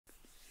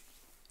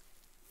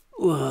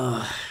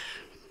Well,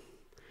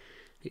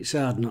 it's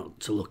hard not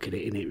to look at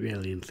it in it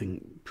really and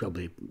think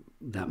probably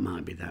that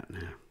might be that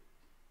now.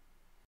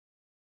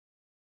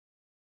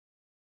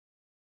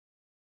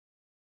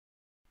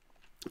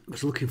 I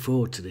was looking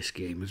forward to this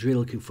game. I was really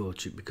looking forward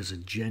to it because I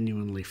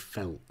genuinely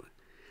felt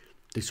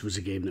this was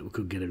a game that we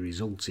could get a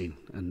result in.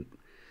 And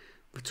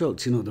we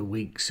talked in other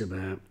weeks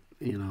about,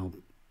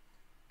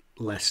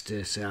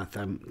 Leicester,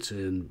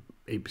 Southampton,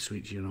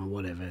 Ipswich,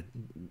 whatever.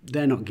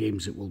 They're not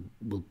games that will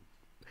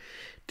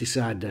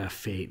decide our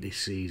fate this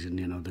season,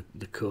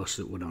 the course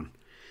that we're on.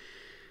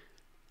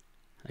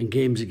 And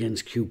games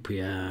against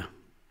QPR,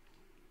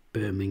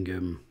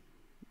 Birmingham,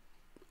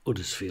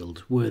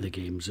 Huddersfield were the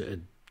games that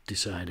had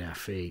decide our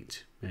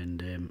fate.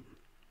 And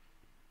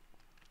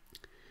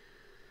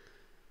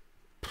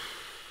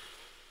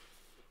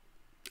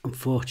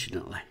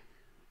unfortunately,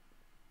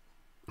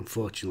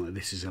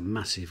 this is a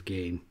massive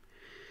game.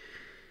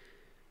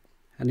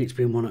 And it's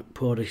been one of the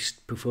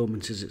poorest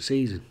performances of the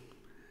season.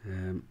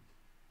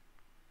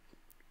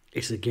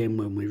 It's a game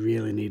when we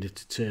really needed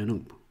to turn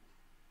up.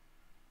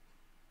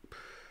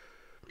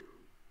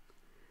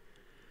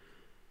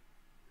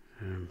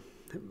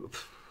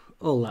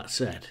 All that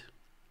said,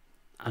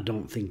 I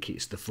don't think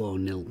it's the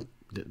 4-0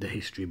 that the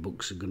history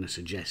books are going to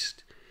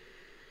suggest.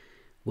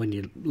 When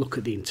you look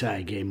at the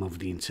entire game over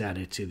the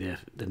entirety of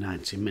the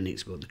 90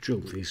 minutes, but the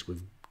truth is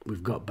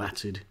we've got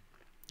battered.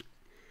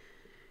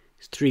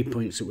 It's 3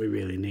 points that we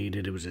really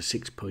needed. It was a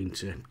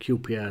 6-pointer.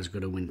 QPR's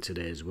got a win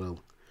today as well.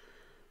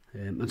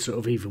 And sort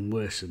of even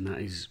worse than that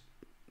is,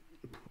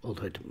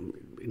 although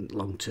in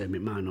long term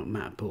it might not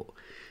matter, but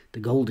the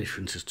goal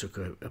difference has took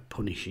a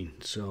punishing.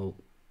 So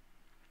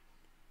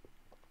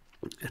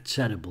a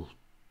terrible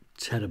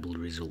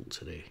result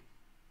today.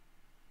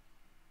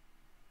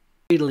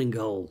 Leading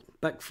goal,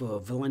 back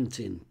four,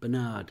 Valentin,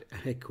 Bernard,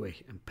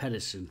 Hekwe and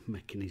Pedersen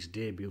making his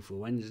debut for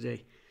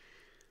Wednesday.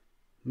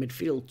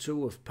 Midfield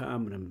 2 of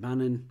Palmer and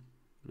Bannon.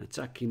 An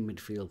attacking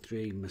midfield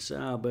 3,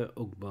 Masaba,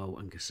 Ugbo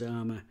and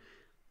Gassama.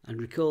 And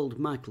recalled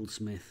Michael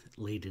Smith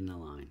leading the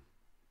line.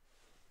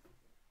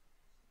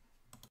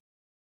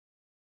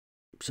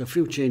 So a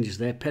few changes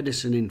there.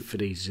 Pedersen in for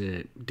his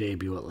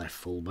debut at left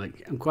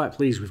fullback. I'm quite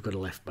pleased we've got a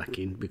left back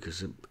in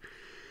because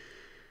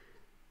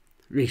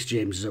Reece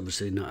James has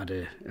obviously not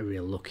had a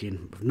real look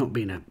in. I've not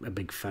been a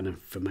big fan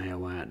of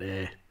Firmino out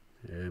there.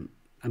 And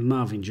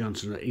Marvin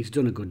Johnson, he's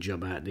done a good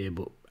job out there,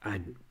 but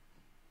I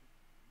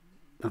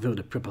thought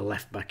a proper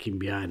left back in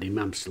behind him.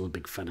 I'm still a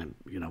big fan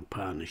of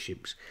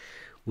partnerships.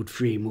 Would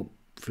free him up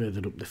further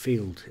up the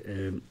field.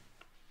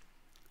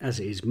 As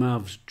it is,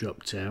 Marv's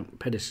dropped out.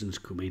 Pedersen's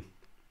come in.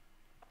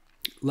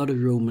 A lot of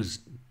rumours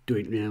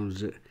doing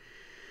rounds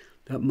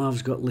that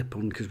Marv's got lip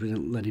on because we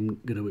didn't let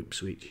him go to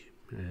Ipswich.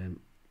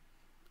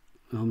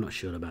 I'm not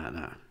sure about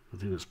that. I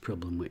think that's a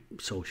problem with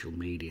social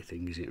media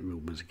things, isn't it?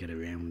 Rumours get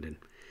around and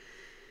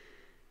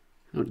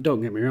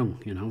don't get me wrong,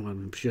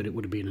 I'm sure it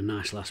would have been a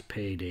nice last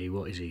payday.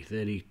 What is he,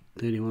 30,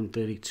 31,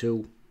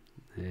 32?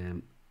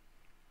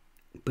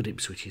 But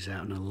Ipswich is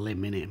out on a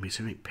limb, innit? I mean,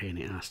 it's a right pain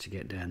in the arse to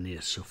get down near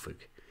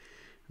Suffolk.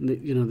 And,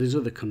 there's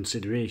other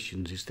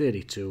considerations. He's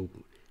 32,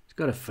 he's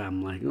got a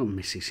family, he's got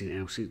missus in the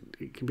house.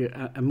 It can be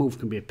a move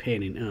can be a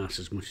pain in the arse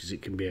as much as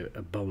it can be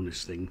a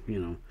bonus thing,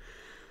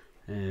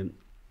 And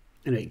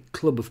a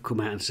club have come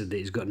out and said that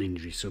he's got an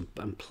injury, so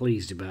I'm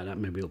pleased about that.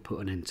 Maybe he'll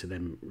put an end to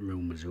them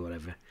rumours or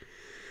whatever.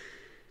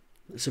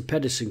 So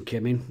Pedersen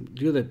came in.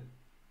 The other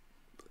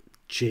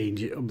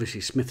change,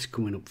 obviously Smith's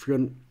coming up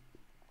front.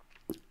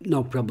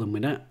 No problem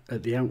with that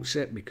at the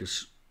outset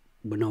because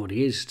we know what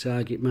he is,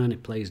 target man. He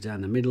plays down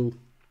the middle.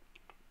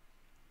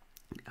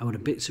 I was a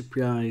bit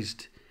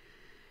surprised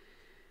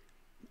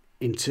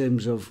in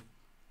terms of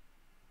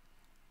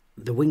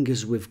the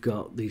wingers we've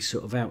got, these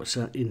sort of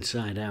outside,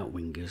 inside-out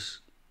wingers.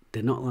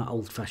 They're not like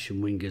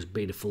old-fashioned wingers,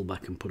 beat a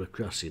full-back and put a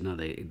cross in, are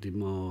they? They're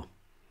more...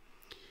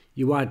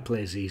 Your wide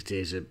players these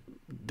days,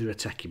 they're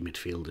attacking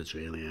midfielders,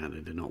 really, aren't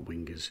they? They're not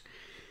wingers.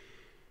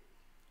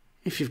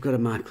 If you've got a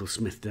Michael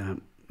Smith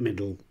down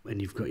middle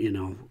and you've got,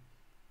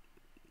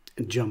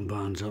 John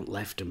Barnes on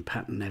left and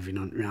Pat Nevin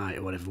on right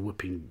or whatever,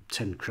 whipping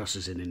 10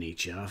 crosses in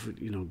each half,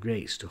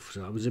 great stuff.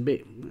 So I was a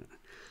bit...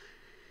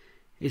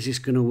 Is this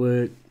going to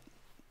work?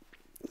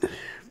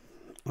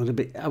 I was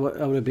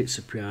a bit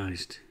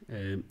surprised.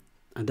 And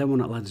then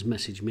one of the lads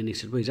messaged me and he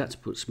said, well, he's had to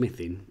put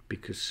Smith in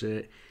because...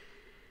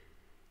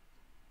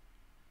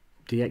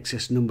 the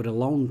excess number of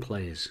loan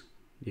players.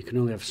 You can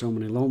only have so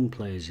many loan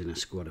players in a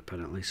squad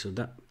apparently, so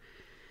that,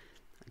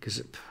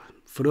 because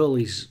for all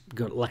he's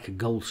got like a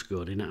goal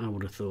scored in it, I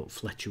would have thought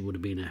Fletcher would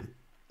have been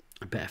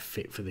a better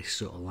fit for this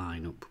sort of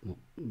lineup. Well,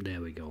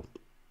 there we go.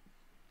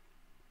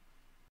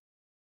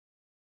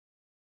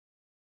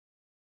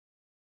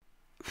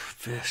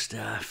 First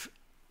half,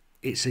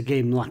 it's a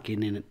game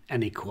lacking in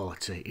any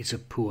quality. It's a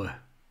poor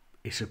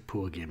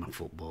game of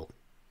football.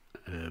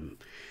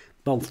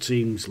 Both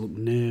teams look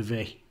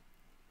nervy,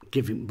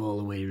 giving the ball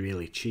away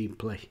really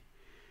cheaply.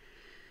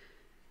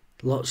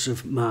 Lots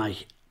of my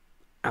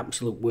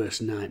absolute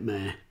worst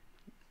nightmare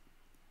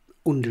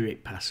under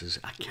it passes.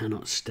 I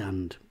cannot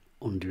stand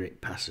under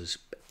it passes.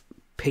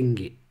 Ping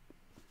it.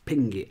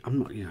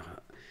 I'm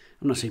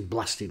not saying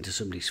blast it into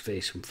somebody's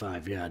face from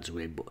 5 yards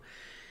away, but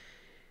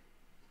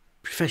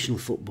professional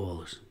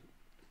footballers,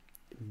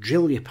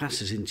 drill your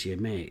passes into your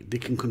mate. They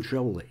can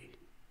control it.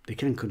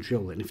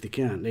 And if they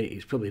can't,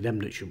 it's probably them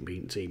that shouldn't be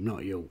in the team,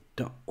 not you.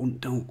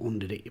 Don't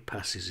under-hit your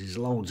passes. There's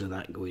loads of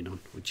that going on,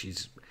 which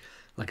is,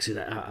 like I said,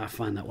 I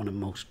find that one of the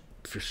most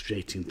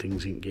frustrating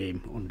things in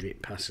game,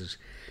 under-hit passes.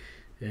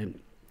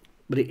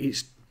 But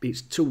it's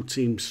two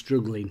teams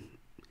struggling,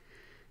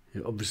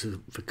 obviously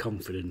for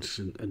confidence,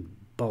 and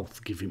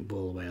both giving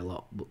ball away a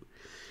lot. But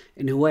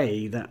in a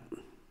way, that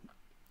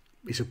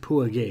it's a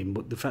poor game.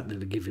 But the fact that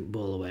they're giving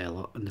ball away a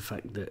lot, and the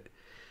fact that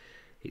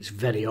it's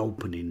very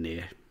open in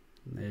there,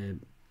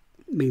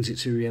 means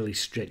it's a really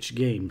stretched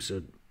game.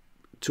 So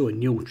to a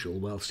neutral,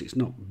 whilst it's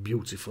not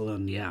beautiful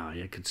on the eye,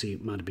 I could see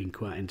it might have been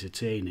quite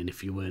entertaining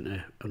if you weren't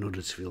an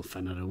Huddersfield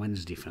fan or a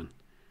Wednesday fan.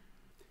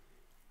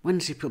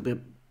 Wednesday probably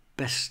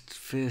best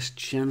first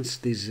chance.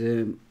 There's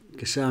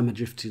Gassama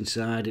drifts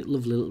inside it,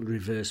 lovely little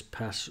reverse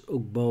pass.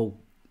 Ugbo,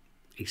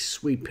 he's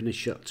sweeping a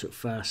shot to a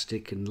far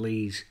stick, and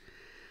Lee's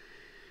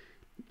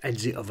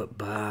heads it off at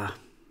bar.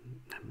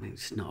 I mean,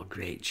 it's not a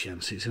great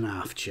chance, it's an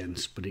half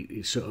chance, but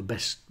it's sort of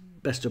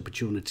best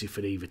opportunity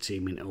for either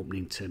team in the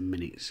opening 10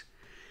 minutes.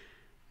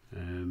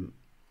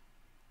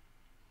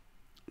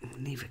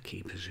 Neither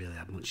keepers really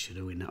had much to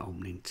do in that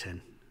opening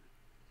 10,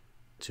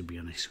 to be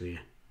honest with you.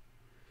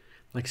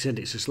 Like I said,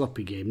 it's a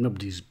sloppy game.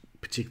 Nobody's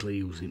particularly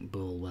using the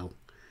ball well.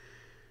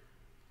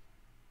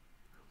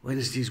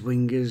 Wednesday's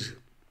wingers,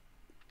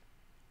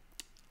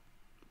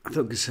 I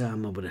thought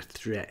Gassama were a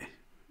threat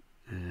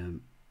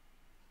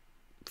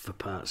for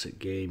parts of the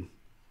game.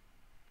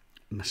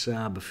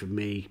 Masaba, for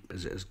me,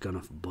 has gone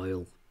off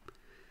boil.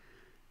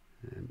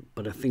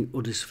 But I think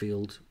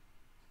Huddersfield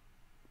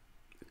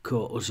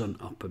caught us on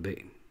up a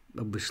bit.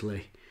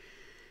 Obviously,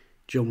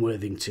 John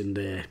Worthington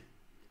there,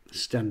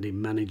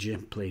 standing manager,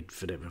 played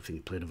for them. I think he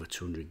played over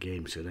 200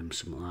 games for them,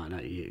 something like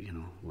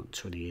that,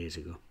 20 years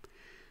ago.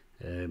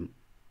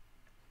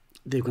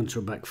 They've gone to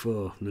a back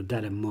four. Now,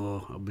 Darren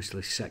Moore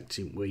obviously sacked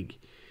in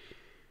week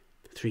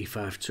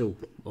 3-5-2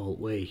 all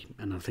the way,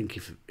 and I think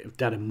if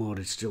Darren Moore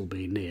had still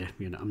been there,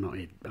 I'm not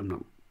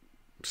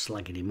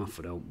slagging him off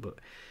at all, but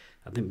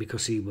I think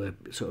because he were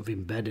sort of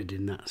embedded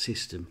in that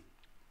system,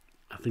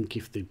 I think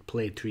if they'd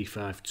played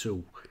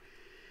 3-5-2,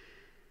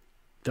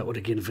 that would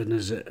have given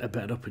us a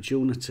better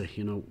opportunity,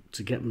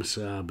 to get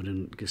Masaba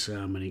and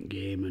Gassama in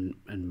game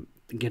and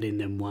get in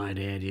them wide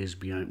areas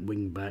behind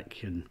wing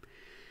back. And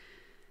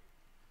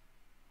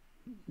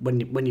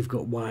when you've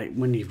got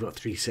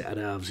three set of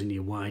halves, and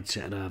your wide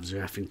set of halves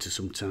are having to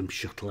sometimes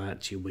shuttle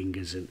out to your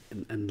wingers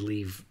and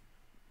leave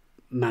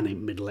man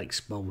in middle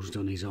exposed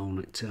on his own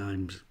at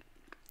times.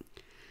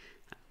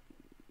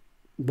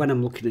 When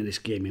I'm looking at this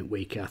game in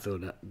week, I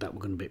thought that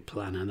we're going to be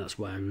plan, and that's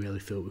why I really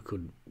thought we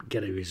could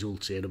get a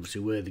result here.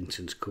 Obviously,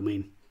 Worthington's come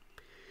in,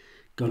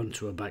 gone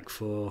to a back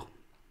four,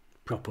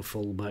 proper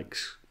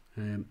fullbacks,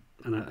 and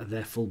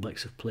their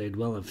fullbacks have played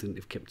well. I think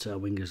they've kept our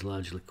wingers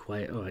largely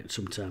quiet. All right,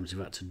 sometimes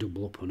they've had to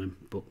double up on them,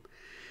 but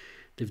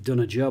they've done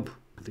a job.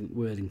 I think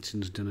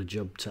Worthington's done a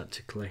job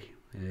tactically.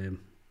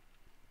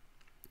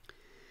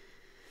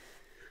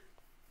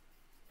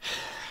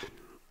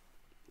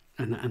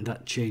 And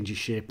that change of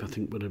shape, I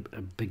think, was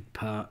a big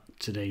part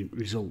today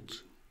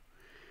results.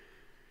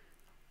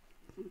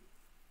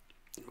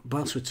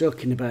 Whilst we're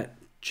talking about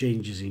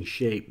changes in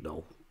shape,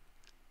 though,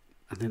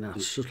 I think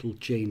that subtle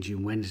change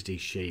in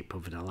Wednesday's shape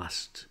over the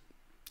last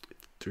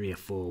 3 or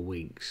 4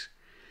 weeks,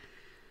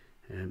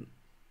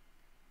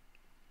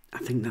 I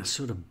think that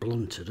sort of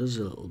blunted us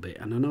a little bit.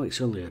 And I know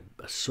it's only a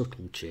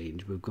subtle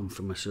change. We've gone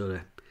from a sort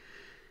of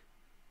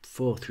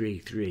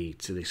 4-3-3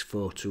 to this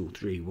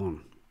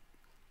 4-2-3-1.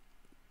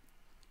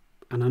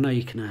 And I know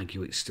you can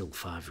argue it's still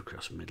 5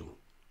 across the middle.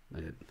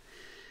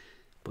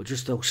 But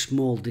just those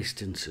small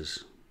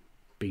distances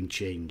being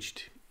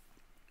changed,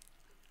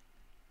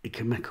 it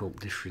can make all the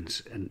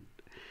difference. And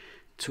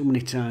too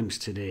many times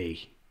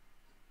today,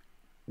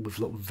 we've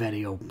looked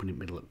very open in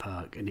middle of the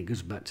park, and it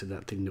goes back to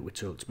that thing that we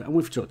talked about. And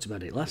we've talked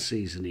about it last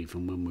season,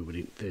 even when we were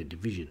in 3rd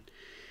division.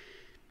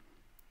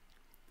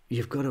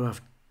 You've got to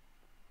have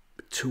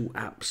 2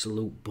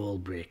 absolute ball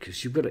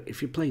breakers. You've got to,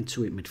 if you're playing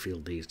 2 in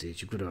midfield these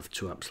days, you've got to have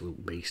 2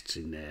 absolute beasts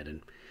in there.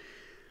 And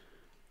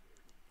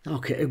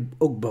okay,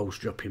 Ugbo's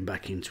dropping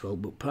back into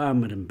it, but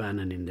Palmer and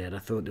Bannon in there, I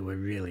thought they were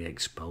really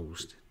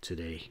exposed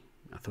today.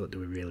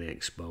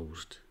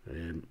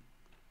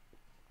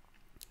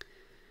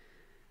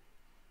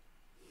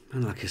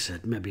 And like I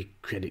said, maybe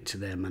credit to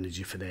their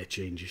manager for their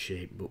change of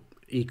shape, but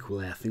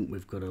equally I think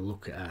we've got to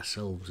look at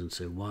ourselves and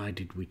say, why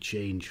did we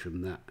change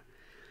from that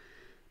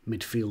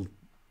midfield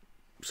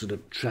sort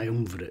of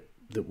triumvirate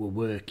that were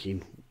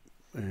working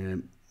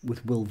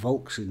with Will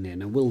Volks in there?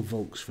 Now, Will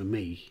Volks, for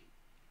me,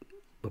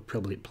 were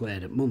probably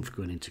played at month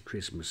going into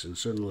Christmas, and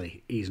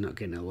suddenly he's not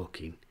getting a look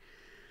in.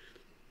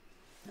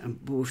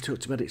 But we've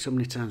talked about it so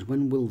many times,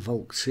 when Will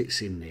Volks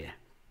sits in there,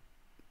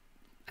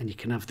 and you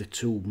can have the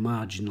 2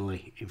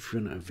 marginally in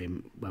front of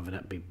him, whether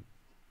that be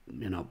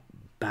you know,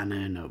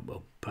 Bannon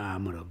or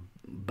Palmer or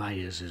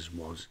Byers as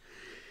was,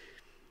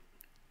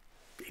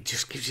 it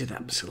just gives you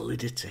that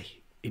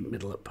solidity in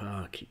middle of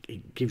park.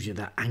 It gives you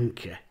that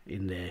anchor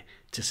in there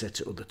to set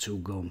it other two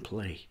go and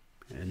play.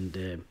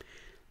 And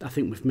I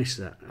think we've missed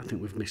that. I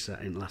think we've missed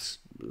that in the last,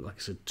 like I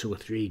said, 2 or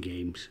 3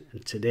 games.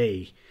 And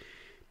today,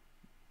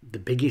 the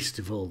biggest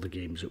of all the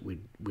games that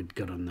we'd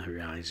got on the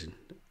horizon,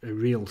 a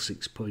real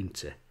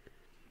 6-pointer.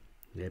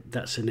 Yeah,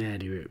 that's an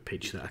area at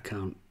pitch that I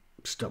can't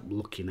stop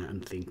looking at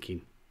and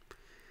thinking,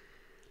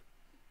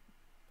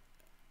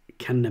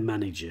 can the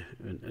manager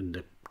and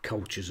the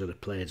coaches or the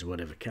players or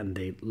whatever, can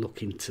they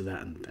look into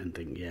that and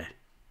think, yeah,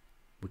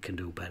 we can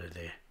do better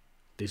there.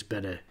 There's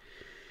better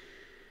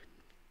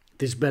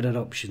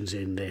options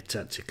in there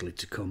tactically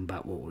to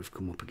combat what we've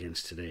come up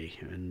against today.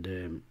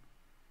 And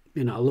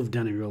you know, I love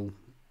Danny Roll.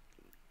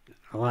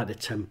 I like the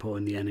tempo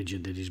and the energy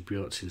that he's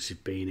brought since he's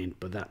been in,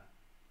 but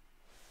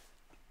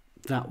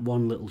that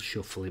one little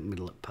shuffle in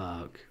middle of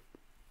park,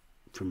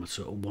 from a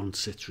sort of 1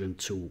 sitter and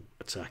 2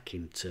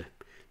 attacking to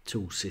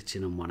 2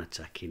 sitting and 1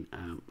 attacking,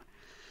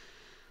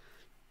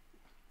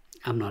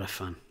 I'm not a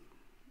fan.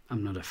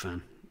 I'm not a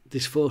fan.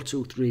 This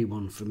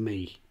 4-2-3-1 for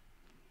me,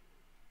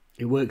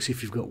 it works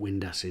if you've got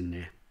Windass in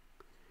there.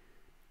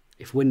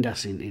 If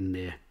Windass isn't in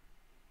there,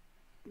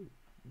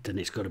 then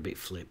it's got to be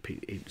flip.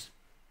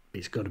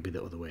 It's got to be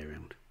the other way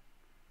around.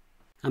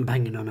 I'm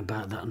banging on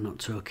about that and not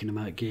talking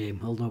about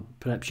game, although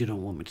perhaps you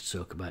don't want me to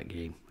talk about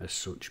game as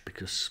such,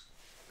 because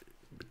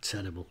it's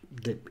terrible.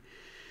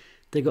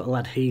 They got a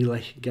lad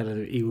Healy,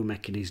 he was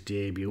making his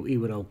debut, he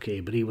were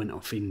okay, but he went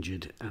off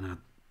injured, and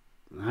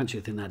I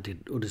actually think that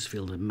did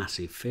Huddersfield a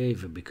massive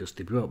favour, because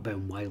they brought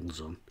Ben Wiles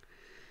on,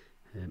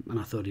 and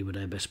I thought he was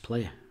their best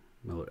player,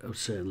 or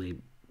certainly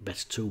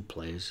best 2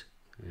 players.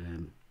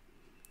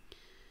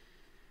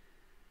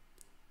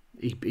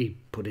 He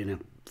put in a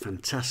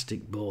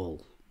fantastic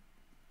ball,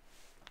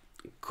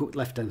 cut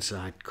left hand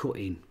side, cut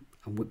in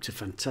and whipped a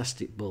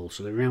fantastic ball.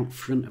 So they're out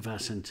front of our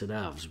centre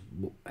halves,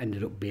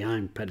 ended up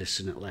behind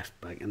Pedersen at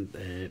left back, and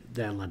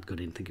their lad got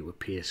in, I think it was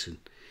Pearson.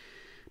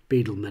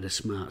 Beadle made a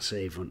smart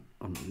save on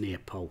near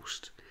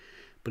post.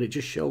 But it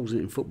just shows that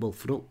in football,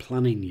 for all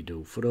planning you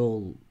do, for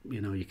all,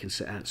 you know, you can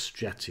set out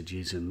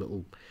strategies and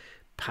little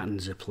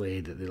patterns of play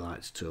that they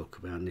like to talk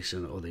about, and this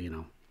and other, you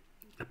know.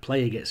 A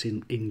player gets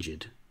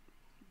injured,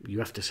 you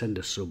have to send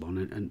a sub on,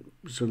 and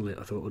suddenly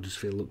I thought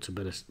Huddersfield looked a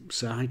better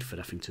side for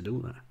having to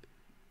do that.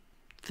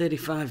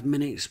 35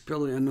 minutes,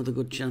 probably another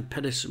good chance.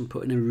 Pedersen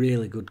put in a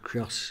really good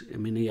cross. I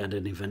mean, he had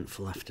an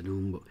eventful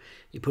afternoon, but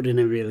he put in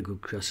a really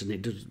good cross, and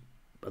it does,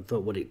 I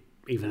thought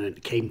even when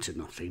it came to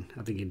nothing,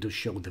 I think it does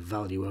show the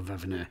value of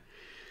having a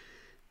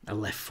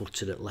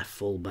left-footed at left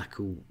full-back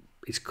who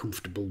is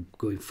comfortable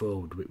going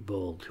forward with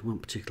ball. He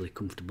wasn't particularly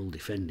comfortable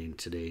defending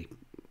today,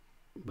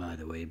 by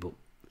the way, but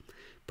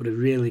a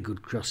really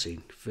good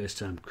crossing, first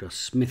time cross.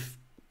 Smith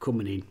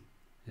coming in,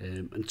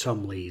 and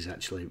Tom Lee's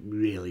actually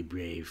really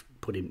brave,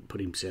 put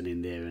himself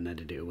in there and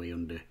headed it away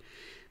under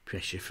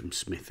pressure from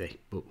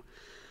Smithy. But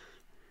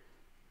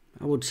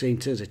I would say in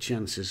terms of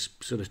chances,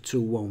 sort of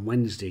 2-1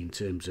 Wednesday in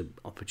terms of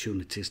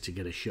opportunities to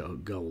get a shot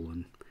at goal,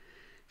 and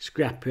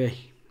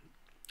scrappy,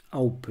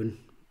 open,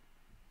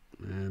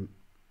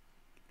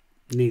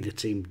 neither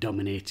team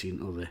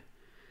dominating other.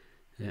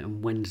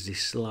 And Wednesday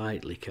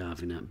slightly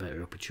carving out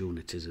better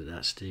opportunities at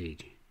that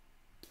stage.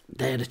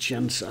 They had a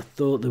chance. I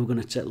thought they were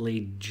going to take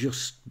lead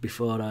just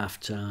before half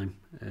time.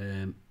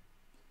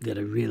 They had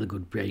a really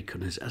good break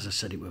on us. As I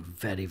said, it was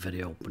very,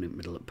 very open in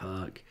middle of the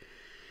park.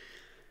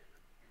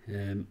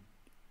 And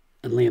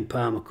Liam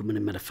Palmer coming in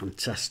and made a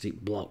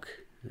fantastic block.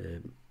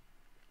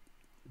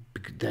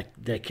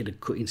 Their kid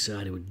had cut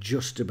inside. He was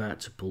just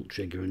about to pull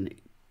trigger, and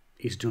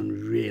he's done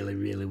really,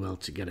 really well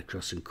to get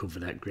across and cover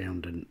that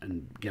ground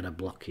and get a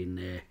block in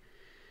there.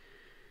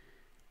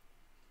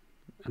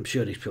 I'm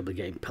sure he's probably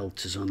getting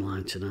pelters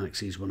online tonight,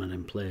 because he's one of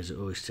them players that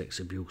always takes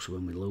abuse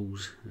when we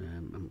lose.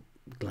 I'm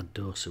glad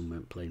Dawson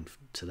weren't playing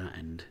to that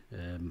end.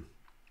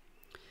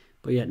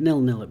 But yeah,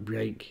 0-0 at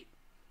break.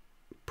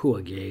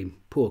 Poor game,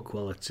 poor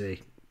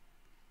quality.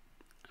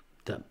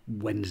 That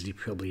Wednesday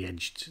probably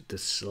edged the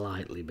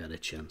slightly better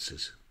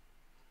chances.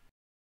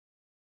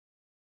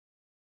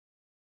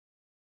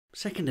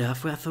 Second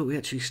half, I thought we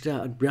actually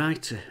started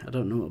brighter. I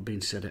don't know what had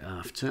been said at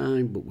half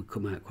time, but we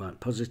come out quite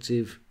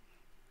positive.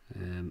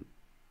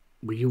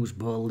 We used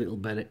ball a little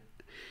better.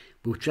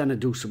 We were trying to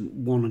do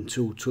some 1 and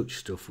 2 touch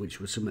stuff, which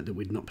was something that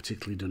we'd not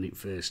particularly done in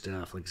first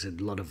half. Like I said,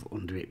 a lot of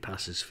under 8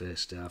 passes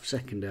first half.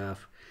 Second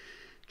half,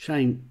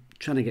 trying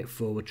to get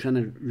forward, trying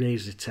to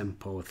raise the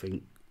tempo, I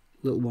think.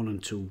 Little 1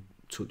 and 2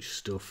 touch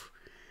stuff.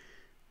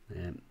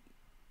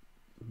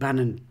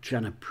 Bannon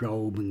trying to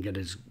probe and get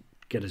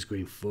us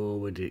going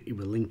forward. He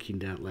was linking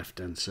down left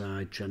hand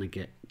side, trying to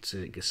get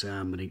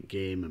Gassama in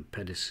game and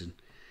Pedersen.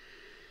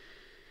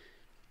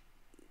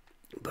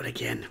 But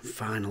again,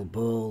 final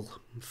ball,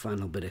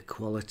 final bit of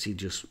quality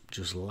just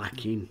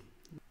lacking.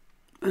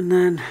 And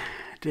then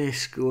they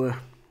score.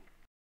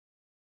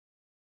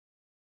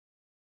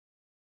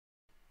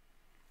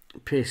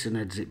 Pearson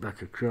heads it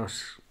back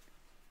across.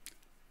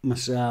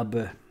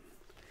 Masaba,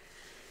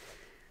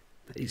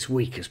 it's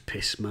weak as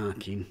piss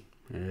marking.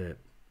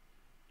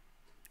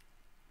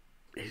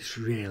 It's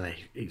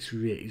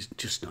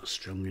just not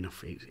strong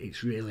enough.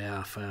 It's really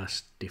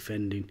half-assed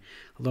defending.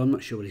 Although I'm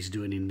not sure what he's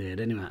doing in there.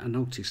 Anyway, I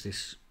noticed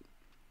this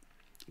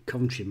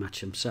Coventry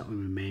match. I'm sat with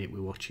my mate,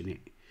 we're watching it,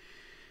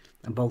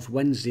 and both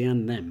Wednesday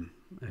and them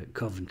at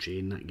Coventry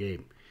in that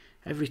game,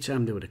 every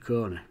time they were a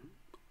corner,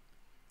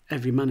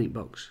 every man in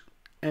box,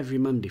 every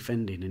man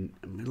defending, and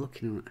we're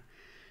looking at,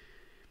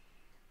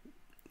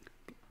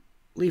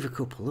 leave a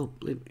couple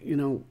up, you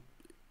know.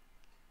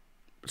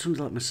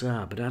 Something like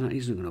Masaba, but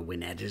he's not going to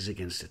win headers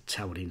against a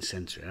towering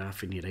centre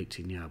half in your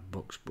 18-yard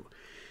box. But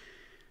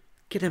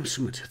give them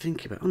something to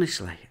think about.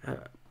 Honestly, I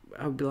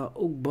would be like,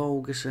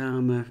 Ugbo,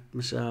 Gassama,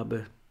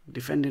 Masaba,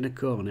 defending a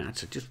corner. I'd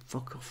say, just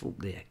fuck off up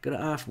there. Go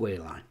at halfway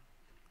line.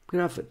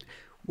 Go off it.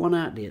 One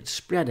out there,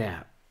 spread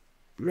out,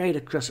 right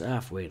across the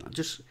halfway line.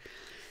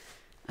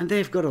 And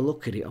they've got to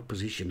look at the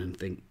opposition and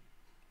think,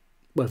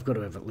 well, we've got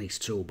to have at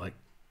least two, but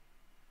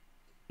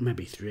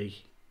maybe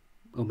three,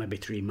 or maybe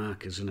three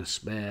markers and a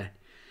spare.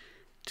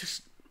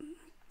 Just,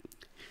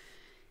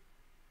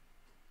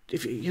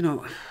 if you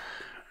know,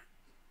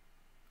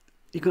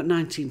 you've got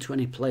 19,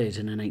 20 players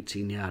in an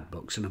 18-yard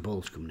box and a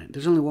ball's coming in.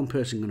 There's only one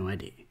person going to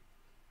head it.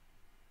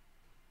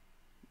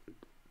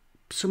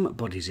 Some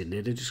bodies in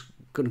there, they're just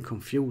going to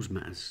confuse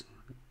matters.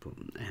 But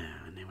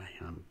anyway,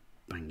 I'm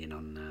banging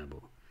on now,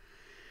 but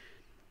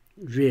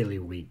really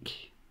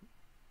weak.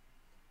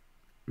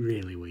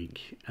 Really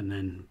weak. And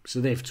then, so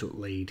they've took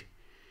lead.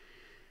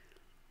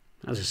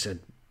 As I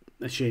said,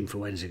 a shame for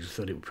Wednesday because I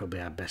thought it was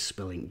probably our best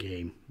spelling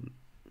game.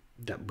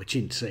 That which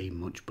didn't say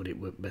much, but it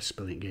was best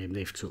spelling game.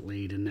 They've took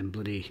lead, and then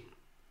bloody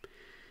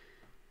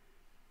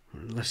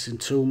less than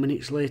 2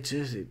 minutes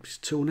later, it was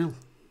 2-0.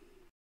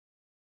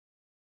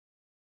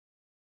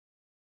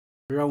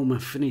 Roma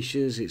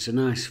finishes. It's a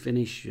nice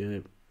finish.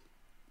 It's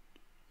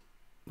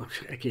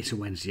a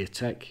Wednesday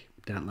attack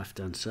down left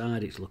hand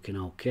side. It's looking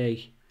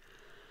okay.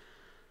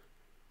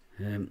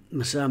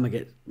 Gassama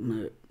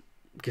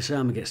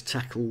gets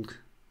tackled.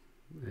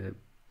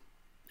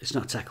 It's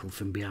not tackled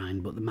from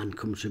behind, but the man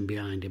comes from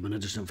behind him, and I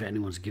just don't think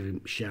anyone's giving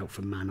him a shout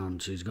from man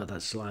on, so he's got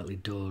that slightly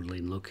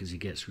dawdling look as he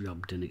gets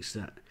robbed, and I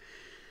think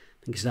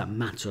it's that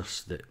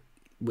Matos that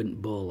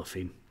wouldn't ball off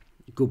him.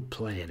 Good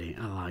player,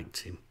 I liked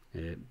him.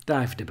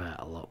 Dived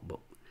about a lot, but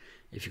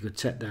if you could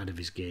take that out of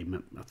his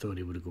game, I thought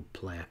he was a good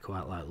player. I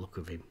quite like the look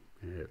of him.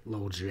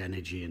 Loads of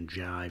energy and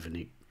drive,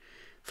 and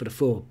for the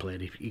forward player,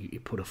 he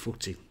put a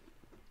foot in.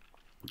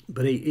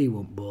 But he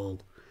won't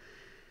ball.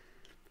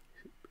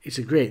 It's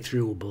a great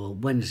through ball.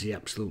 Wednesday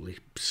absolutely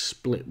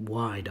split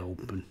wide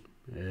open.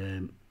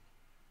 And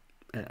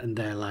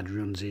their lad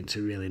runs into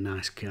a really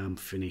nice calm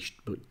finish.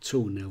 But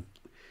 2-0.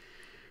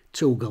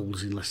 2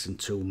 goals in less than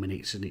 2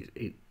 minutes, and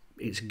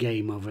it's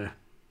game over.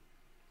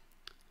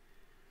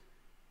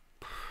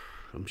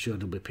 I'm sure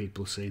there'll be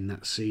people saying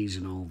that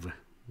season over.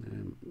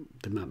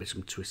 There might be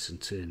some twists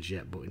and turns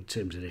yet, but in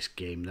terms of this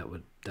game, that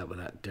were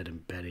that dead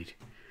and buried.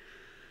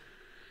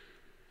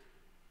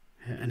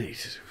 And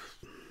it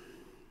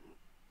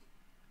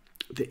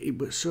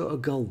was sort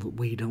of goal that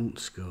we don't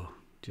score.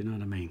 Do you know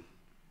what I mean?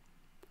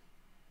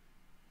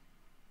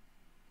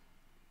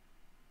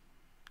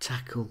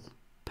 Tackle,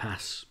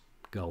 pass,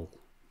 goal.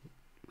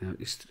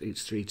 It's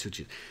 3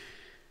 touches.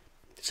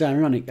 It's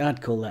ironic.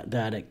 I'd call that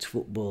direct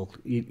football.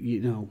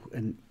 You know,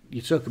 and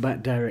you talk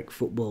about direct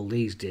football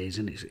these days,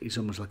 and it's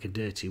almost like a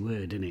dirty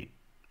word, isn't it?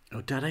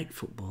 Oh, direct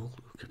football.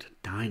 Look at a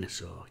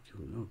dinosaur.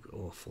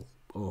 Awful.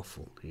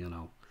 You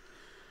know.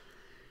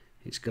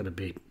 It's got to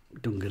be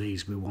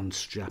dungarees with one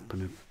strap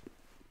and a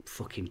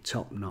fucking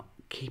top knot.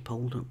 Keep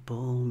hold of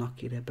ball,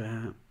 knock it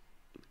about.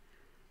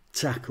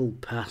 Tackle,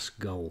 pass,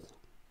 goal.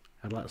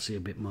 I'd like to see a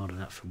bit more of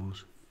that from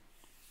us.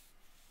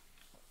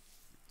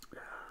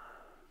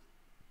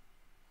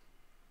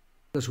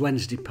 As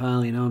Wednesday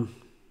piling on,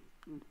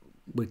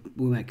 we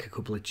make a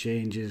couple of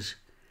changes.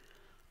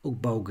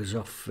 Ugbo goes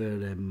off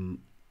for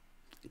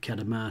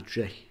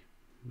Cadamartri.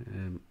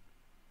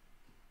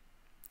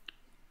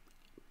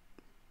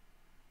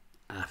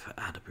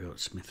 I'd have brought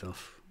Smith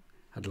off.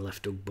 I'd have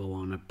left Ugbo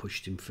on. I'd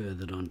pushed him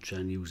further on, try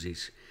and use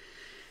his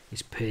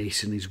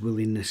pace and his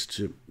willingness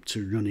to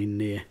run in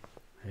there.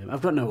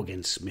 I've got no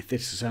against Smith.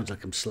 This sounds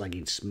like I'm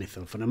slagging Smith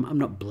off, and I'm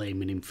not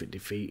blaming him for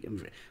defeat.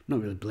 I'm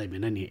not really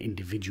blaming any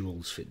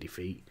individuals for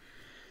defeat.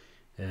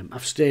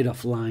 I've stayed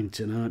offline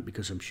tonight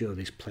because I'm sure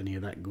there's plenty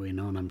of that going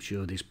on. I'm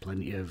sure there's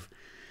plenty of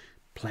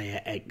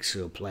player X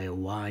or player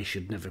Y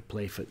should never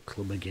play for the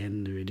club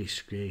again. They're a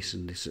disgrace,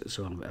 and this.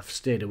 So I've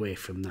stayed away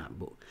from that.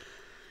 But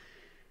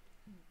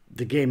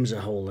the game as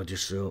a whole, I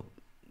just thought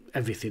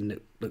everything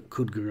that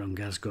could go wrong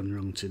has gone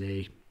wrong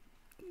today.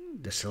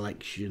 The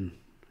selection.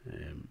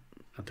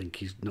 I think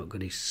he's not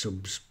got his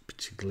subs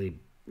particularly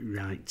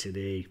right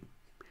today.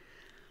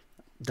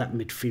 That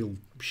midfield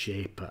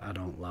shape I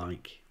don't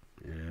like.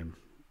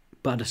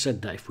 But I'd have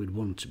said that if we'd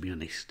won, to be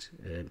honest.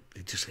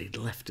 He'd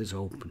left us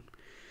open.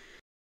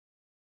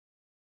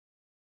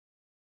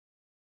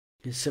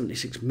 It's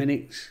 76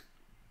 minutes.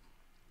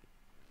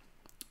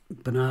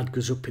 Bernard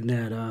goes up in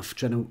their half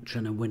trying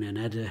to win an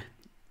header,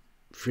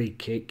 free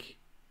kick,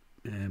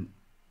 and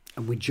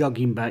we're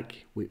jogging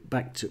back, we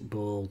back to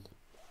ball.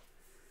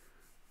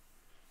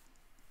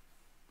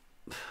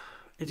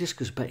 It just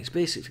goes back. It's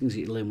basic things that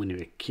you learn when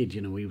you're a kid.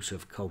 You know, we used to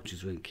have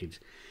coaches when kids.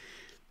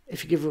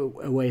 If you give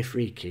away a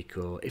free kick,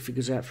 or if it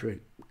goes out for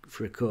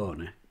a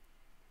corner,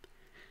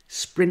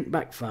 sprint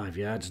back 5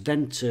 yards,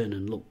 then turn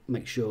and look,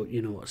 make sure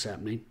you know what's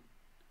happening,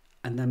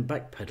 and then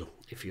backpedal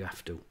if you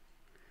have to.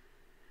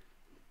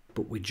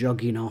 But we're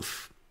jogging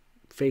off,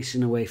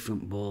 facing away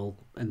front ball,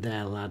 and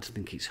their lads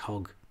think it's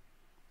hog.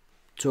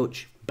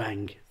 Touch,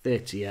 bang,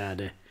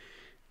 30-yarder.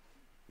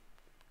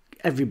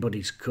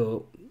 Everybody's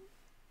caught.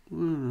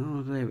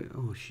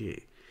 Oh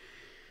shit.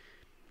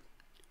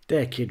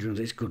 Their kid runs,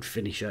 it's a good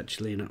finish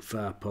actually in that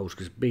far post,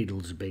 because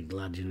Beadle's a big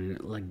lad, you know,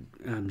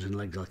 arms and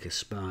legs like a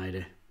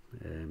spider.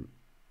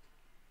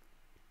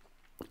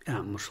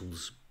 Out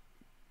muscles,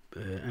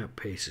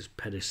 outpaces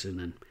Pedersen,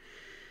 and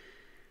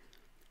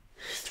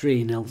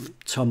 3-0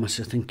 Thomas,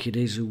 I think it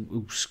is,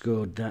 who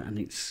scored that, and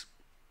it's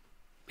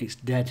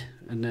dead.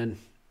 And then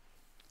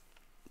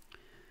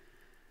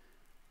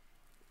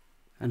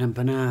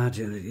Bernard,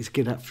 he's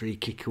get that free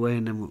kick away,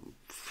 and then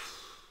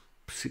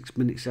 6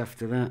 minutes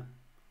after that,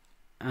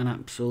 an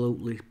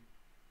absolutely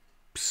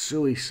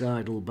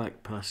suicidal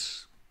back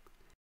pass.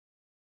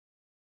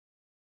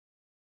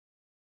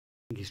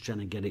 I think he's trying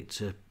to get it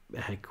to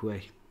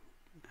Heckway.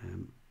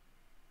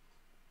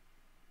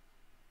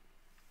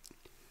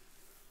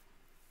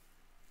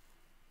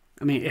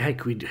 I mean,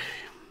 Heckway,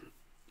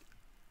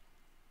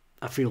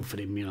 I feel for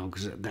him, you know,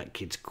 because that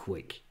kid's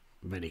quick,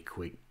 very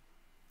quick.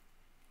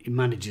 He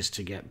manages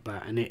to get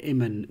back, and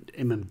him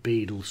and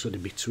Beadle sort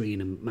of between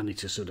them manage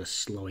to sort of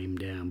slow him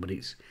down. But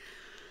it's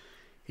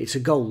a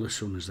goal as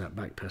soon as that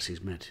back pass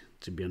is made,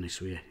 to be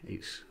honest with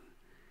you.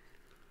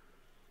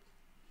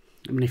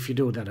 I mean, if you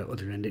do that at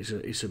other end,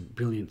 it's a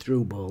brilliant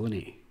through ball, isn't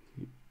it?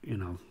 You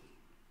know,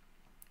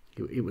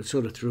 it was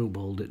sort of through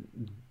ball that,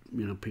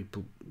 you know,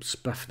 people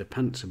spaff their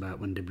pants about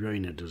when De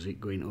Bruyne does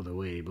it, going other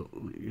way. But,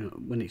 you know,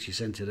 when it's your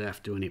centre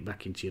half doing it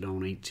back into your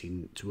own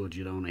 18, towards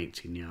your own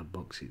 18-yard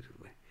box,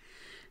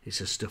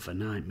 it's a stuff of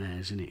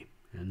nightmares, isn't it?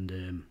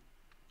 And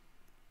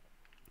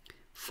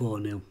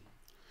 4-0.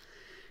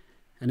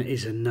 And it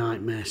is a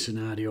nightmare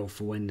scenario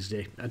for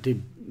Wednesday.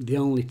 The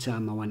only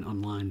time I went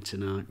online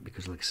tonight,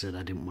 because like I said,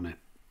 I didn't want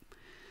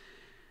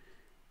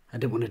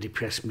to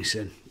depress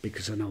myself,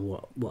 because I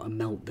know what a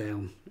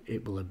meltdown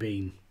it will have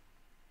been.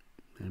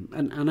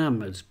 And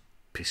I'm as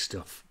pissed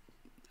off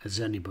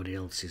as anybody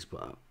else is,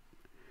 but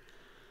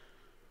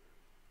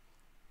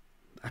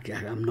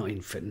I'm not in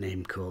for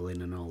name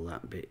calling and all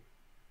that bit.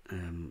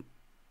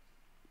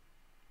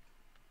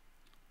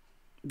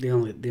 The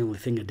only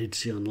thing I did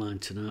see online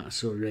tonight, I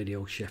saw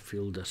Radio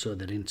Sheffield. I saw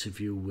that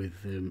interview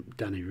with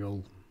Danny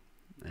Roll,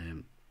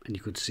 and you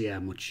could see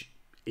how much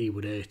he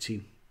would hurt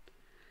him.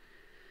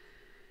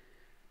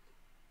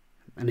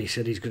 And he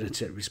said he's going to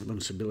take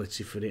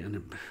responsibility for it,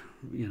 and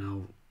you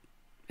know,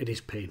 it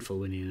is painful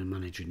when you're a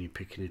manager and you're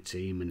picking a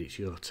team and it's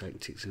your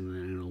tactics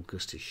and all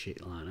gusty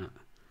shit like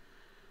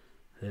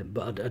that.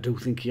 But I do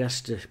think he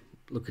has to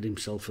look at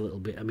himself a little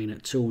bit. I mean,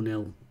 at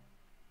 2-0,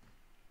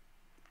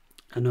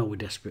 I know we're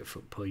desperate for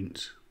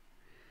points,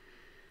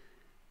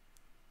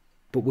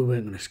 but we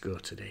weren't going to score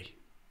today.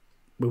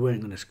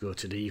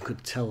 You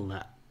could tell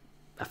that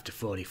after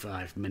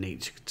 45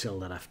 minutes, you could tell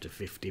that after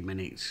 50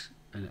 minutes.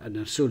 And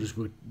as soon as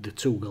the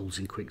 2 goals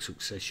in quick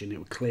succession, it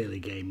was clearly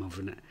game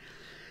over. And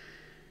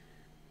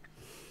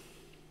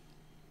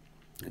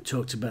I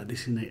talked about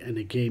this in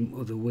a game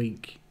of the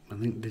week. I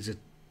think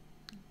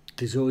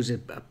there's always a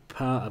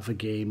part of a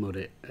game, or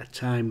a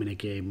time in a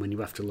game when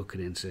you have to look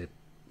at it and say,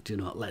 do you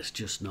know what, let's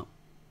just not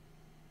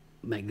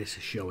make this a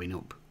showing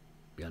up,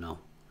 you know.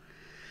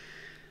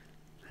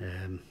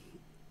 And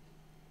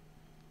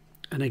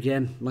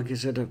again, like I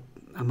said,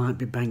 I might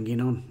be banging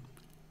on.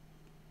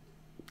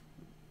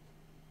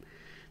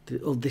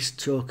 All this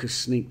talk has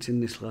sneaked in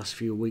this last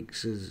few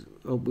weeks as,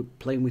 we're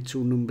playing with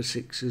 2 number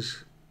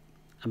 6s.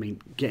 I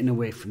mean, getting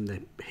away from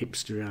the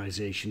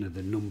hipsterisation of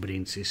the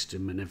numbering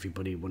system and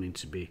everybody wanting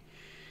to be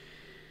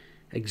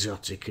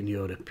exotic and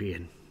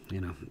European. You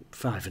know,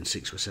 5 and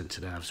 6 were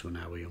centre halves when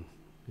I was young.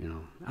 You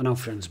know, I know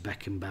Franz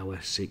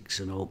Beckenbauer 6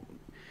 and all.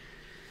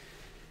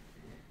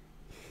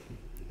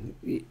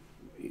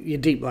 Your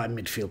deep line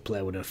midfield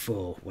player would have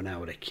 4 when I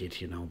was a kid,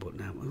 you know. But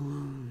now,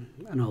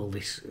 and all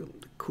this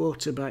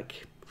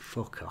quarterback,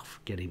 fuck off,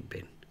 get in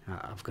bin.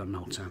 I've got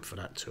no time for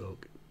that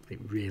talk. It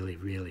really,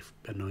 really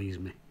annoys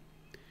me.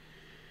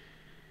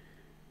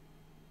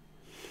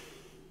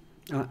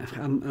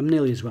 I'm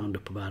nearly as wound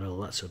up about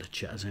all that sort of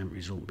chat as end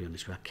result, to be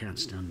honest with you. I can't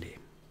stand it.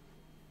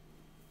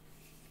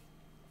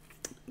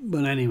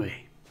 But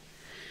anyway,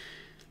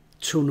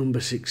 2 number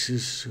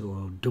 6s,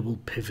 or double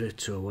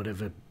pivot, or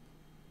whatever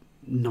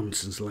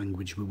nonsense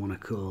language we want to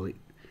call it.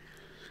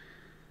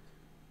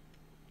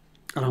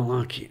 I don't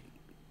like it.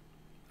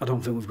 I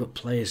don't think we've got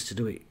players to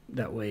do it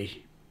that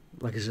way.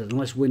 Like I said,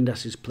 unless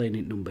Windass is playing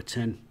at number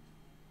 10,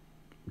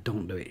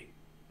 don't do it.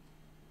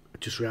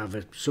 just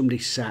rather somebody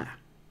sat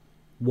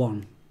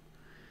one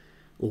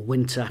or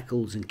win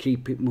tackles and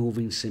keep it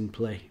moving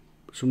simply.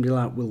 Somebody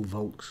like Will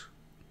Volks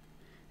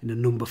in a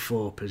number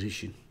 4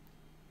 position.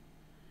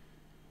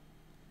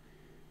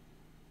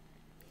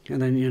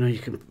 And then, you know, you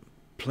can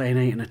play an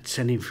 8 and a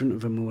 10 in front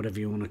of him, or whatever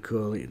you want to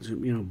call it.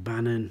 You know,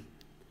 Bannon.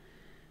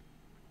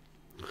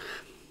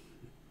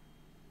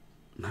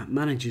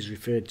 Manager's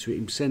referred to it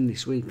himself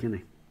this week, hasn't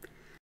he?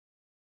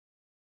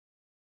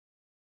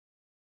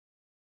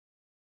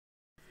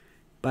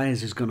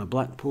 Byers has gone to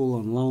Blackpool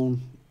on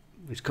loan.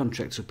 His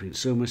contract's up in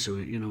summer, so,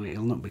 you know,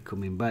 he'll not be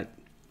coming back.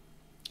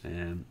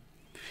 And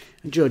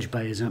George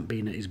Byers hasn't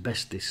been at his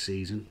best this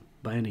season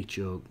by any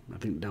joke. I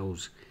think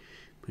those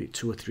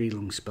 2 or 3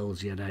 long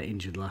spells he had out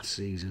injured last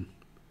season.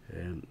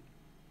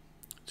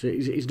 So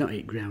he's not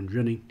hit ground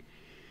running.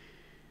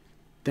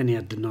 Then he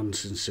had the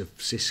nonsense of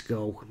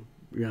Cisco,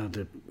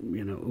 rather,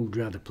 you know, who'd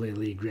rather play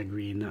Lee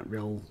Gregory in that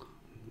role.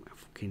 A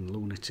fucking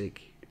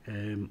lunatic.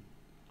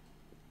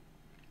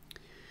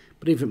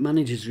 But even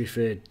managers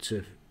referred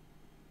to,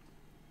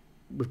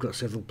 we've got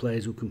several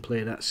players who can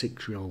play that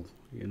 6 role,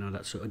 you know,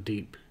 that sort of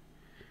deep.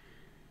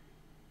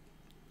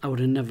 I would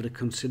have never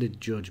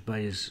considered George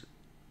Byers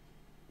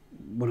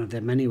one of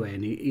them anyway,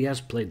 and he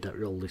has played that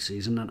role this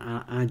season, and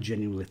I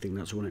genuinely think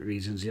that's one of the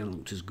reasons he hasn't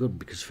looked as good,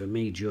 because for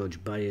me,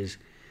 George Byers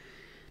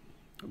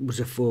was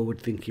a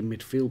forward-thinking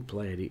midfield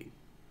player.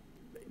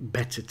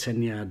 Better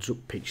 10 yards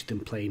up pitch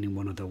than playing in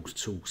one of those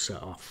 2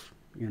 set off.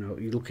 You know,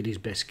 you look at his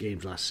best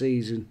games last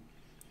season.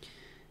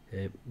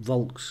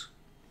 Volks,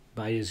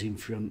 Byers in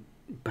front,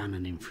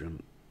 Bannon in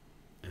front.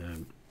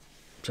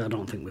 So I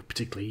don't think we've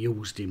particularly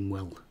used him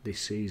well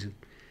this season.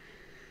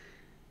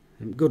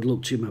 Good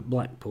luck to him at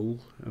Blackpool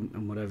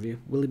and whatever.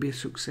 Will he be a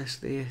success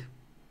there?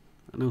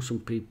 I know some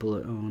people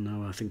are, oh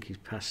no, I think he's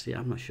past it.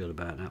 I'm not sure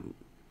about that.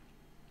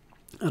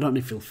 I don't know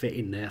if he'll fit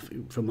in there.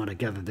 From what I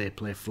gather, they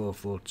play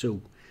 4-4-2.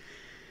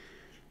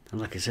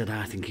 And like I said,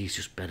 I think he's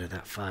just better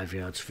that 5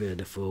 yards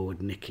further forward,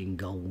 nicking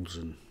goals.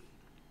 And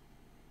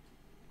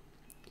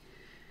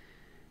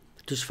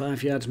does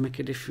 5 yards make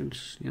a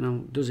difference? You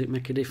know, does it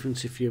make a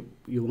difference if you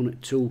won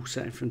at 2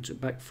 set in front at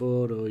back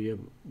 4, or you're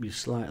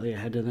slightly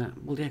ahead of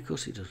that? Well, yeah, of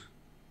course it does.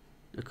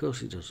 Of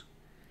course it does.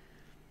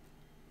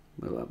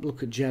 Well,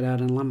 look at Gerrard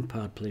and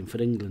Lampard playing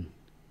for England.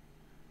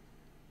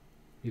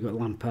 You've got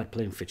Lampard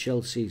playing for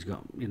Chelsea. He's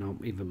got, you know,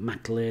 even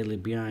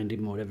McLeary behind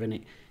him or whatever.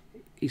 And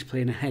he's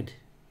playing ahead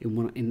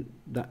in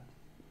that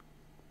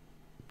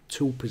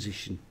 2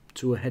 position,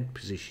 2 ahead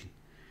position.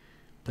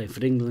 Playing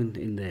for England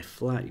in their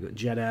flat. You've got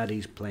Gerrard,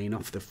 he's playing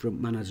off the front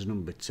man as a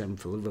number 10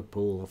 for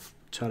Liverpool, off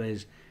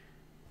Torres.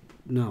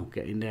 No,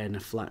 getting there in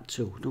a flat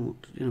 2.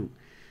 Don't, you know,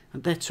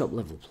 and they're top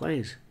level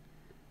players.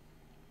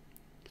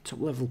 Top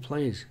level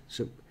players.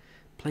 So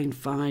playing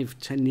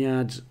 5-10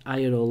 yards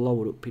higher or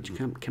lower up pitch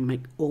can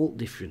make all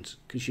difference,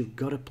 because you've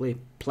got to play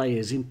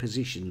players in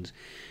positions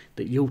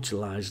that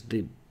utilise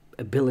the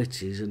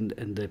abilities and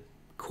the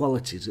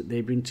qualities that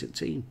they bring to the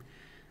team.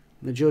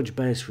 And the George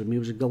Byers, for me,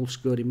 was a goal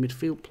scoring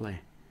midfield player.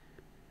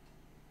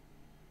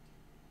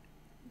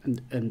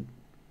 And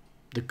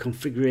the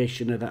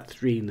configuration of that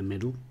 3 in the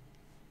middle,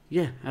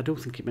 yeah, I don't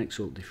think it makes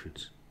all the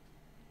difference.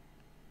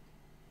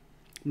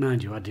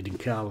 Mind you, I did in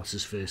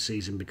Carlos's first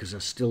season, because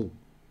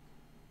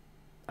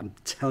I'm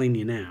telling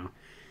you now,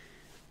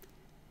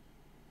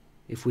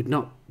 if we'd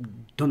not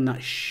done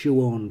that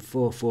shoe-on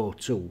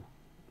 4-4-2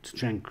 to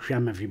try and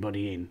cram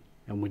everybody in,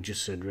 and we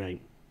just said, right,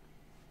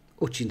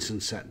 Hutchinson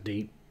sat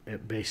deep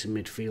at base of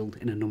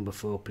midfield in a number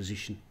 4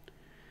 position,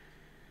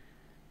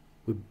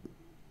 with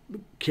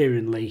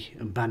Kieran Lee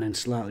and Bannon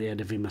slightly ahead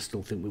of him, I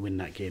still think we win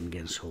that game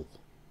against Hull.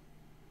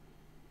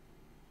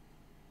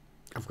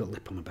 I've got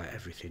lip on about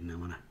everything now,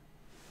 haven't I?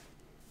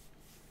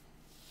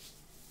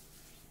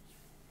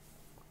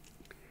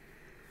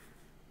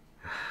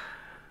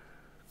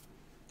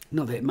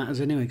 Not that it matters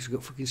anyway, because we've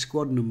got fucking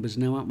squad numbers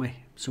now, haven't we?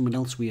 Someone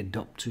else we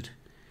adopted.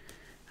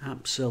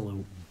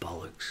 Absolute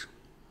bollocks.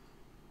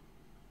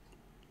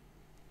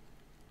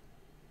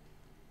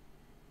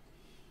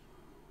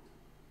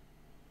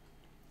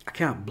 I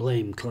can't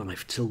blame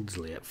Clive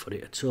Tildesley for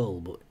it at all,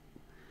 but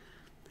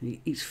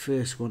it's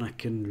first one I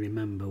can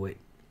remember with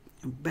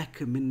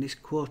Beckham in this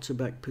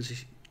quarterback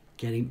position.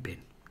 Get him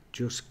bin.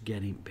 Just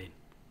get him bin.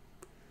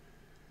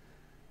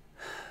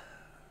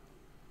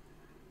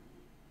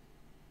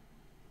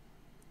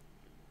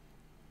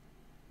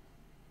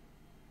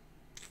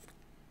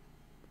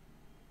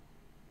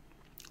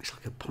 It's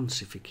like a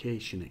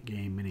pontification at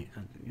game, innit?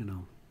 You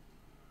know.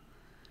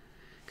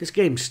 Because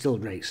game's still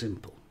very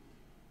simple.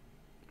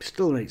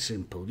 Still very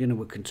simple. You know,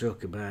 we can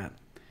talk about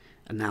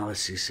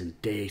analysis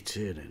and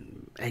data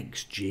and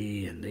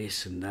XG and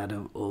this and that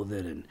and other,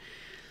 and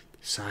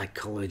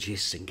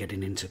psychologists and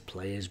getting into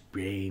players'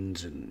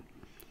 brains and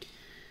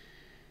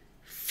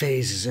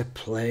phases of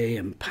play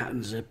and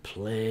patterns of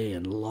play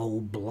and low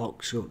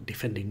blocks or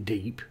defending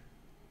deep.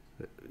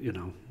 You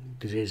know,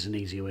 there's an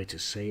easier way to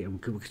say it, and we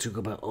could talk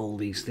about all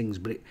these things,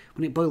 but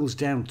when it boils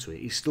down to it,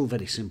 it's still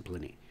very simple,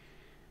 innit?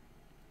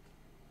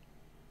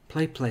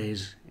 Play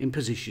players in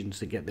positions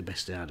that get the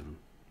best out of them.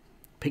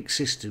 Pick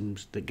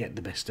systems that get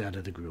the best out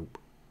of the group.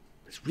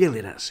 It's really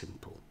that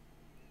simple.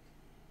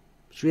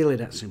 It's really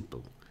that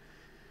simple.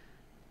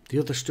 The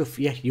other stuff,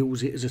 yeah,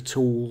 use it as a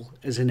tool,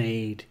 as an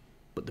aid,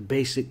 but the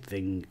basic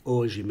thing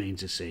always remains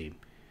the same.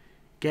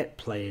 Get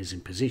players in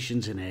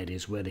positions and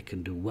areas where they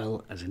can do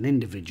well as an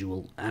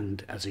individual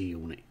and as a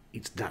unit.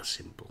 It's that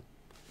simple.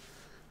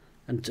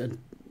 And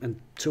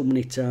too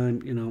many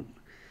times, you know,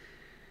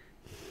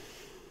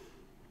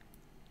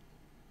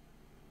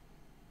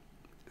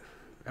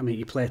 I mean,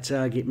 you play a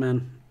target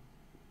man,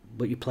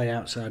 but you play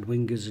outside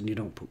wingers and you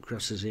don't put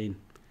crosses in.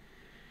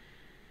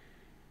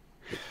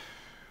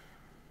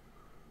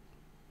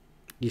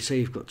 You say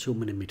you've got too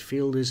many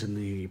midfielders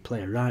and you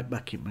play a right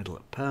back in middle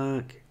of the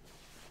park.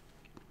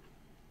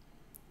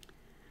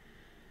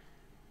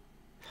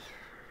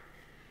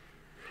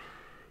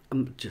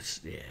 I'm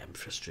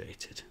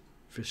frustrated.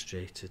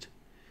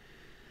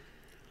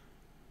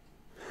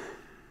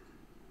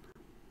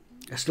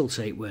 I still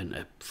say it weren't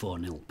a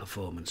 4-0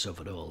 performance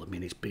overall. I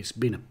mean, it's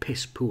been a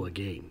piss poor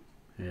game,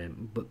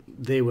 but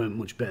they weren't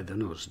much better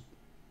than us.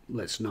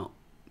 Let's not,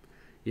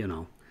 you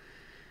know.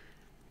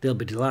 They'll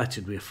be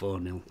delighted with a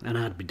 4-0, and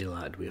I'd be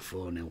delighted with a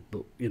 4-0.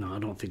 But you know, I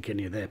don't think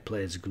any of their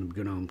players are going to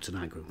be going home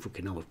tonight going,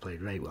 "Fucking hell, we've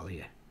played right well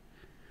here."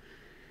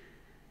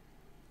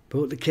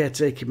 But the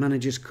caretaker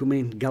managers come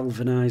in,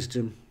 galvanised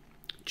them,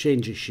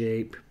 change of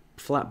shape,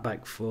 flat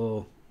back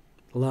four,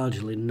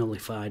 largely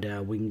nullified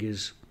our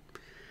wingers.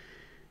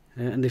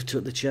 And they've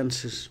took the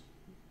chances.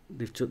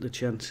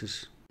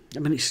 I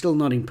mean, it's still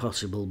not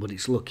impossible, but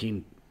it's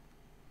looking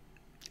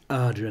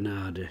harder and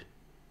harder.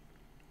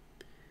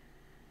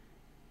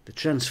 The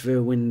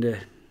transfer window,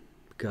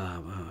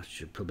 God, well, I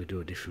should probably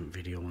do a different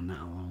video on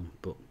that alone,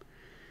 but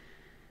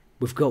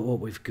we've got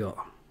what we've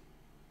got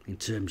in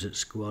terms of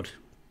squad.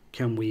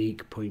 Can we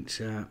eke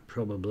points out?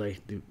 Probably.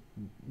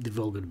 They've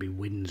all got to be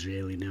wins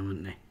really now,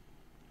 aren't they?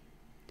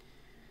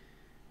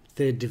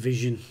 Third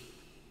division.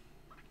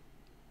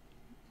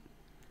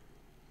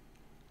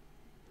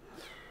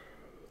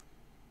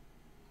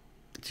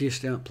 Do you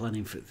start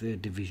planning for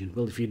third division?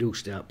 Well, if you do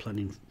start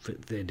planning for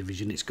third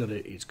division, it's got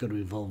to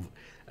involve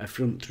a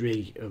front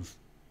three of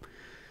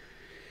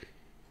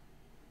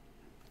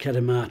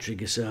Kadamatri,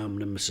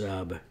 Gassam and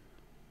Masaba.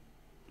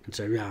 And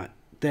say, right,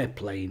 they're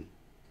playing.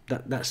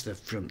 That's the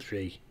front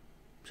three.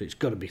 So it's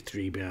got to be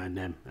 3 behind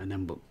them, and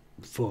then but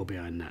 4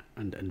 behind that,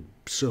 and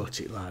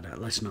sort it like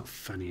that. Let's not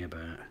fanny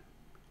about it.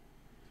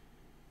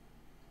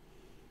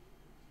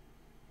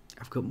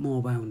 I've got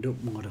more wound up,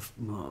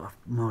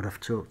 more I've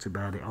talked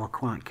about it. I was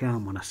quite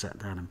calm when I sat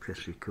down and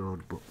pressed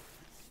record, but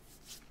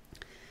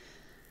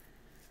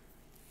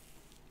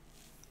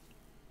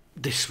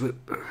this was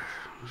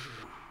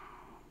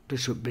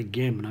a big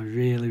game, and I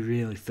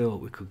really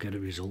thought we could get a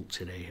result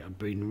today. I've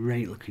been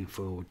right looking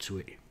forward to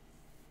it,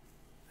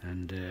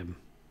 and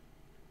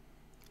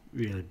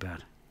really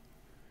bad.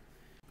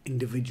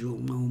 Individual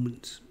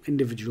moments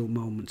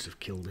have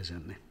killed us,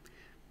 haven't they?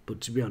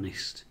 But to be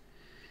honest,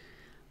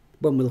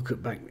 when we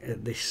look back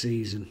at this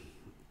season,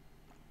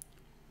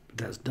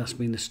 that's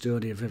been the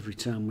story of every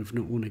time we've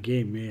not won a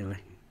game, really.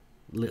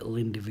 Little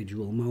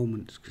individual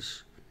moments,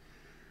 because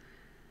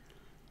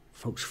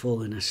folks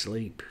falling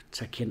asleep,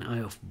 taking eye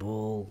off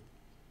ball,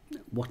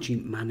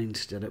 watching man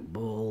instead of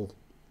ball.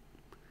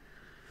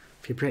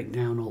 If you break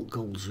down all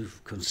goals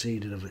we've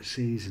conceded of the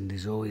season,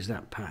 there's always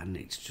that pattern.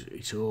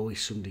 It's always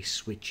somebody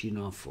switching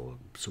off or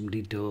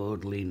somebody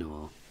dawdling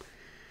or...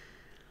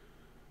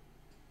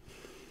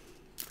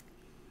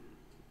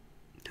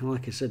 And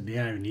like I said, the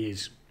irony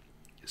is,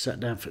 I sat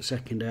down for the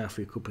second half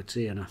with a cup of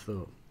tea and I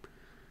thought,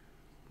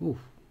 oh,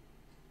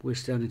 we're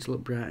starting to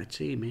look brighter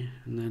team here.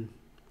 And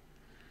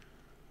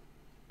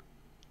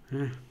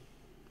then,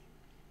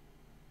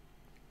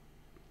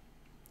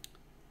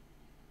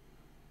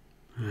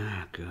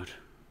 God.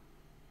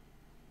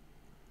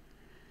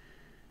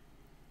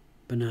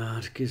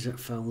 Bernard gives that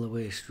foul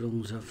away,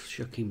 runs off,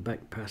 shocking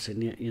back pass,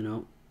 and yet, you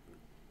know,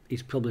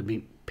 he's probably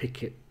been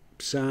picket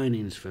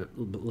signings for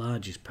the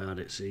largest part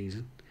of the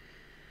season.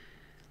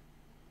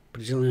 But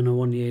he's only on a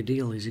 1-year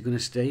deal. Is he going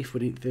to stay if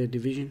we're in third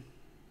division?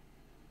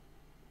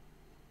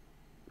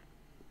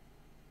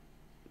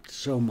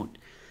 So much.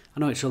 I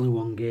know it's only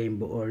one game,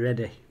 but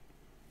already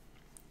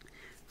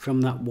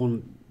from that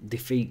one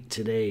defeat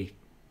today,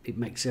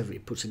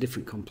 it puts a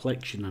different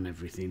complexion on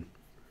everything.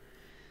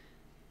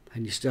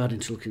 And you're starting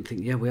to look and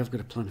think, yeah, we have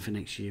got a plan for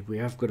next year. We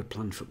have got a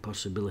plan for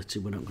possibility.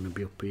 We're not going to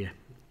be up here.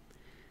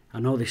 I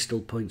know there's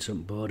still points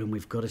on board, and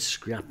we've got to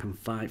scrap and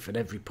fight for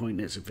every point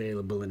that's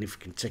available. And if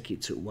we can take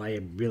it to a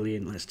wire,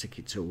 brilliant, let's take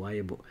it to a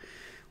wire. But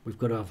we've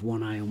got to have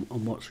one eye on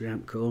what's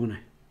round corner.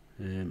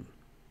 And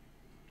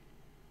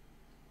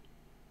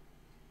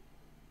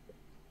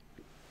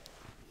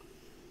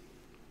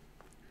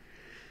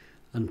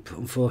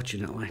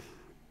unfortunately,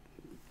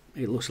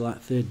 it looks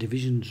like third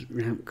division's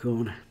round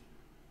corner.